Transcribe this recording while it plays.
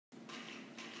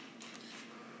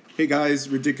Hey guys,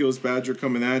 Ridiculous Badger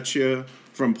coming at you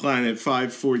from Planet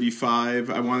 545.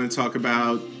 I want to talk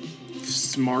about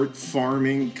smart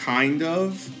farming, kind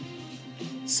of.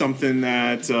 Something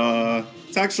that,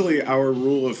 it's actually our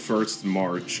rule of first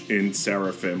march in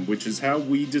Seraphim, which is how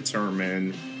we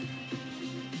determine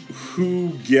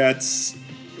who gets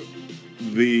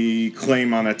the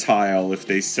claim on a tile if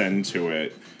they send to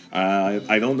it.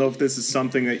 I don't know if this is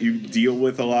something that you deal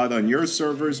with a lot on your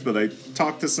servers, but I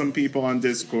talked to some people on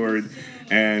Discord,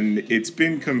 and it's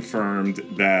been confirmed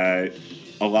that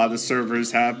a lot of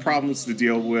servers have problems to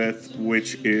deal with,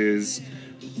 which is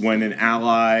when an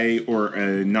ally or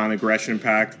a non-aggression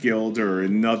pact guild or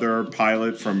another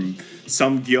pilot from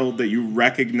some guild that you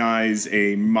recognize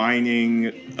a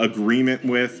mining agreement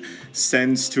with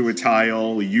sends to a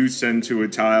tile, you send to a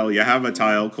tile, you have a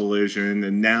tile collision,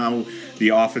 and now the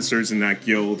officers in that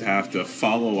guild have to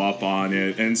follow up on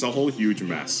it, and it's a whole huge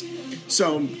mess.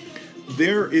 So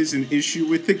there is an issue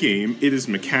with the game. It is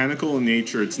mechanical in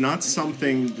nature. It's not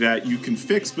something that you can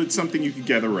fix, but it's something you can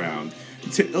get around.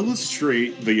 To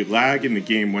illustrate the lag in the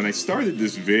game, when I started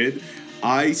this vid,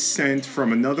 I sent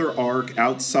from another Ark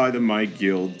outside of my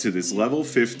guild to this level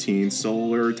 15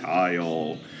 solar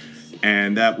tile.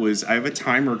 And that was, I have a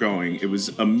timer going. It was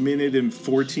a minute and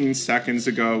 14 seconds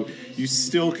ago. You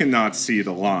still cannot see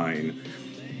the line.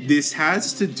 This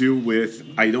has to do with,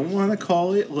 I don't want to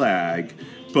call it lag,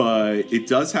 but it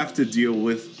does have to deal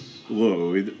with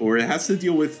load, or it has to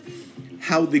deal with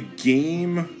how the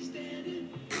game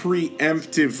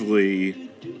preemptively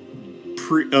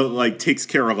takes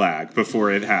care of lag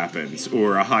before it happens,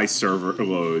 or a high server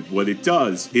load. What it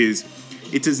does is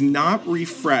it does not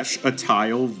refresh a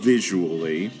tile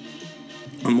visually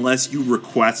unless you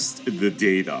request the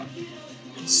data.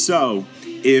 So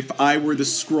if I were to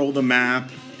scroll the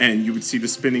map and you would see the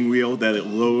spinning wheel that it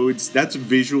loads, that's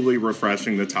visually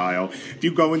refreshing the tile. If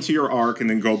you go into your Ark and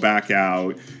then go back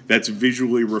out, that's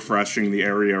visually refreshing the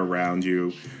area around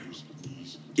you.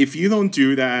 If you don't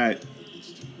do that,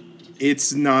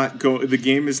 the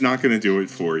game is not going to do it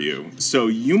for you. So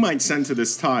you might send to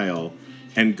this tile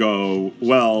and go,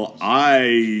 well,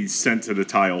 I sent to the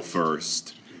tile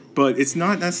first. But it's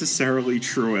not necessarily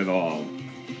true at all.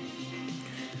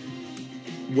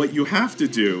 What you have to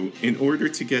do in order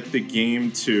to get the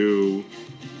game to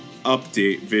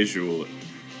update visually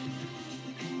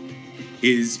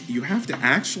is you have to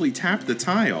actually tap the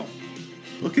tile.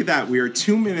 Look at that, we are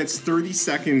 2 minutes 30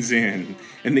 seconds in,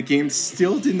 and the game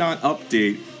still did not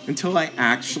update until I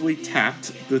actually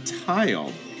tapped the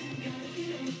tile.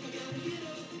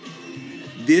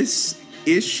 This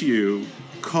issue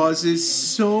causes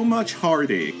so much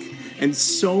heartache, and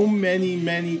so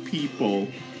many people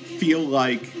feel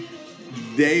like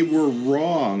they were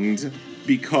wronged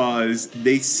because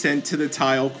they sent to the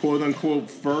tile quote-unquote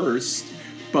first,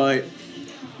 but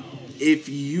if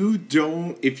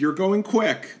you're going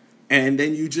quick and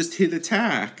then you just hit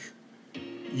attack,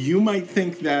 you might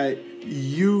think that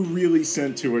you really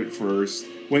sent to it first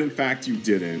when in fact you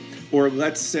didn't. Or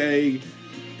let's say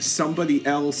somebody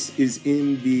else is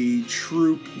in the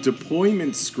troop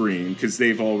deployment screen because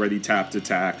they've already tapped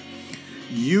attack.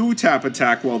 You tap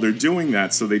attack while they're doing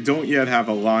that, so they don't yet have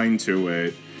a line to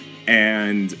it,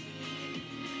 and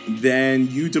then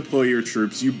you deploy your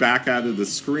troops, you back out of the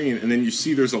screen, and then you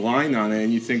see there's a line on it,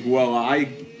 and you think, well, I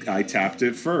tapped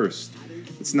it first.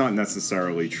 It's not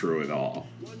necessarily true at all.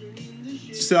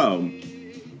 So,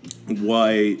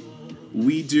 what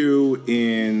we do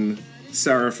in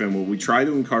Seraphim, what we try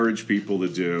to encourage people to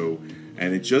do,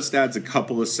 and it just adds a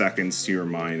couple of seconds to your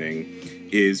mining,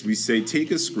 is we say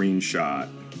take a screenshot.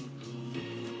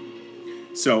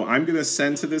 So I'm going to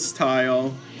send to this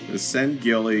tile, I'm going to send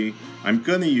Gilly. I'm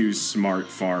going to use smart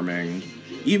farming,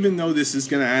 even though this is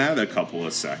going to add a couple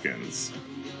of seconds.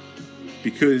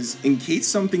 Because in case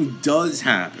something does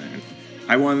happen,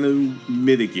 I want to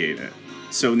mitigate it.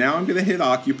 So now I'm going to hit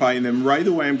occupy, and then right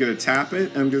away I'm going to tap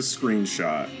it, and I'm going to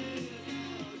screenshot.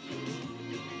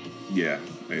 Yeah,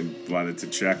 I wanted to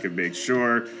check and make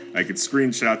sure I could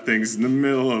screenshot things in the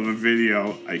middle of a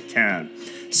video. I can.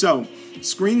 So,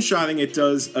 screenshotting, it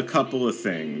does a couple of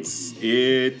things.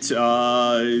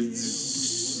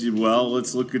 Well,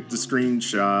 let's look at the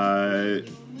screenshot.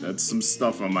 That's some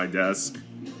stuff on my desk.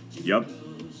 Yep.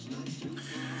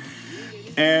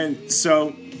 And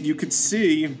so, you could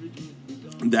see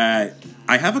that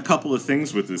I have a couple of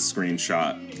things with this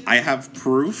screenshot. I have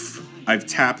proof. I've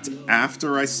tapped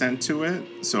after I sent to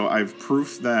it, so I've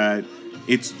proof that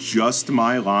it's just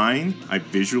my line. I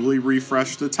visually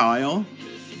refreshed the tile.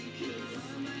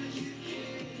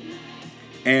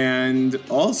 And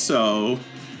also,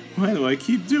 why do I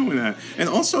keep doing that? And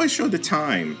also I showed the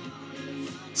time.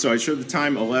 So I showed the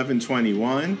time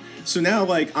 11:21. So now,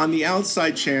 like, on the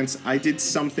outside chance I did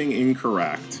something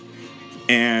incorrect,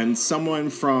 and someone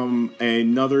from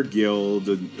another guild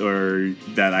or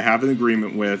that I have an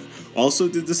agreement with also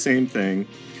did the same thing,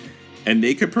 and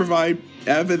they could provide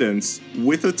evidence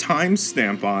with a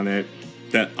timestamp on it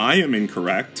that I am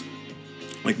incorrect,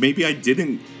 like maybe I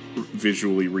didn't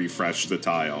visually refresh the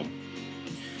tile,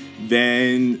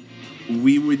 then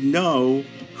we would know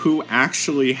who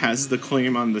actually has the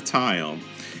claim on the tile.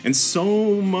 And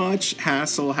so much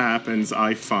hassle happens,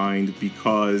 I find,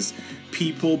 because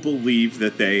people believe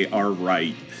that they are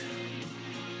right.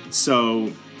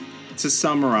 So, to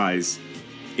summarize,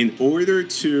 in order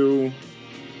to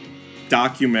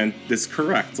document this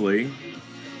correctly,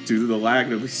 due to the lag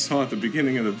that we saw at the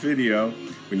beginning of the video,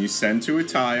 when you send to a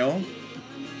tile,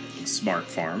 smart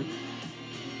farm,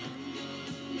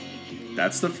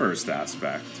 that's the first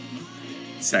aspect.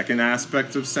 Second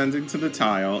aspect of sending to the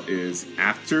tile is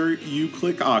after you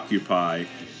click occupy,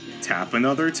 tap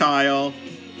another tile,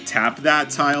 tap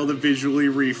that tile to visually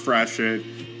refresh it,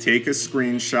 take a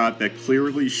screenshot that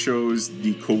clearly shows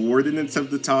the coordinates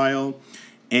of the tile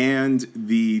and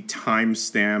the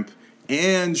timestamp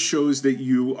and shows that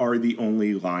you are the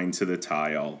only line to the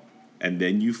tile, and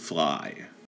then you fly.